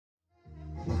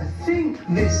think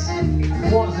this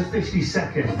was officially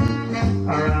second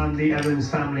around the Evans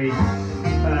family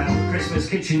Christmas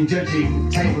kitchen judging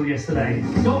table yesterday.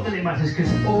 Not that it matters, because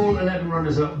all 11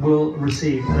 runners-up will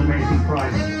receive an amazing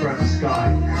prize from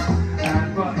Sky.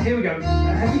 But here we go.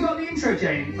 Have you got the intro,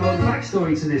 Jane, or the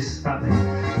backstory to this family?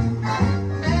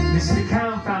 This is the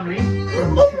Cowan family.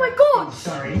 Oh my God!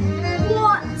 Sorry.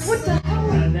 What? What the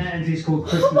hell? And their entry's called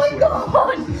Christmas. Oh my Wish.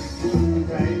 God!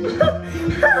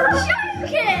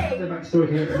 Okay. The backstory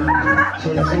here at the moment. So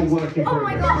it's all working. Oh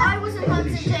my God! I wasn't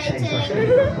concentrating.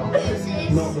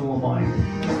 Not the one mine.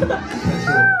 Oh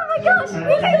my gosh! We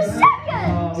go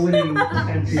second. Winning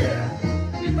entry there.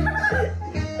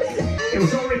 It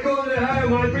was all recorded at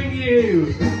home. I bring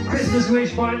you Christmas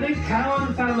Wish by the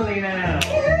Cowan family now.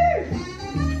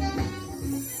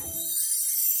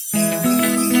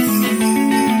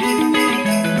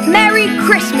 Merry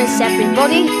Christmas,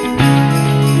 everybody!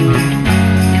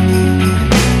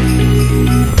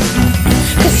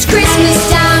 'Cause it's Christmas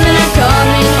time and I'm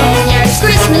coming home. Yeah, it's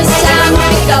Christmas time.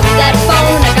 Pick up that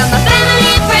phone. I got my family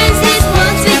and friends. This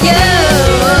one's for you.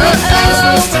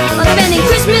 I'm spending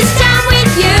Christmas time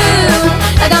with you.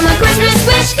 I got my Christmas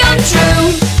wish come true.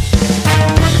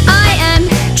 I am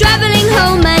traveling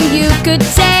home and you could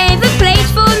save a place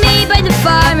for me by the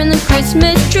fire and the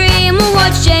Christmas tree, and we'll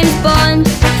watch James Bond.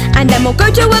 And then we'll go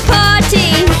to a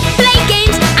party, play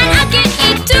games, and I can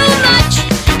eat too much.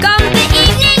 Come the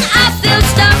evening, I feel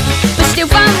stuffed, but still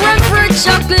find room for a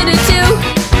chocolate or two.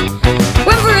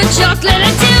 Room for a chocolate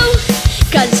or two.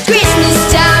 'Cause it's Christmas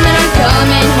time and I'm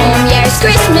coming home. Yeah, it's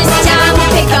Christmas time.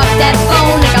 Pick up that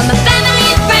phone. I got my family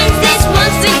and friends. This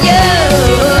one's for you.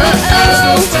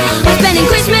 I'm spending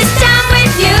Christmas time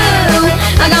with you.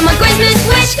 I got my Christmas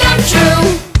wish come true.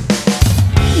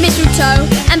 Mistletoe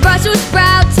and Brussels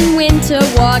sprouts and winter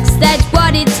walks, that's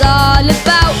what it's all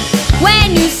about. Wear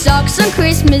new socks on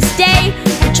Christmas Day,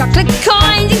 with chocolate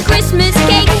coins and Christmas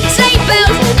cake, sleigh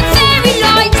bells and fairy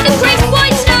lights, the crisp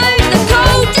white snow, the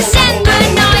cold December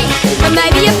night, and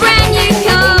maybe a brand new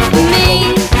car for me,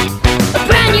 a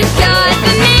brand new car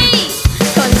for me.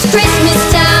 'Cause it's Christmas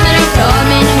time and I'm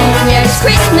coming home. Yeah, it's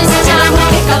Christmas time.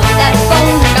 Pick up that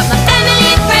phone. I got my family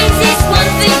and friends. This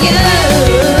one's for you.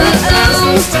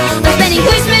 I'm spending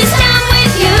Christmas time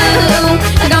with you.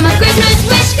 I got my Christmas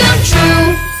wish come true.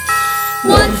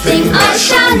 One thing I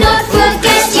shall not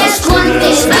forget. Yes, one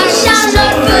thing I shall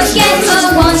not forget. Oh,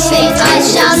 one thing I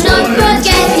shall not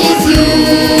forget is you.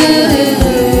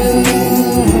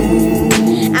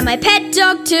 And my pet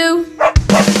dog too.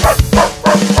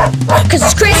 'Cause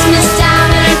it's Christmas time.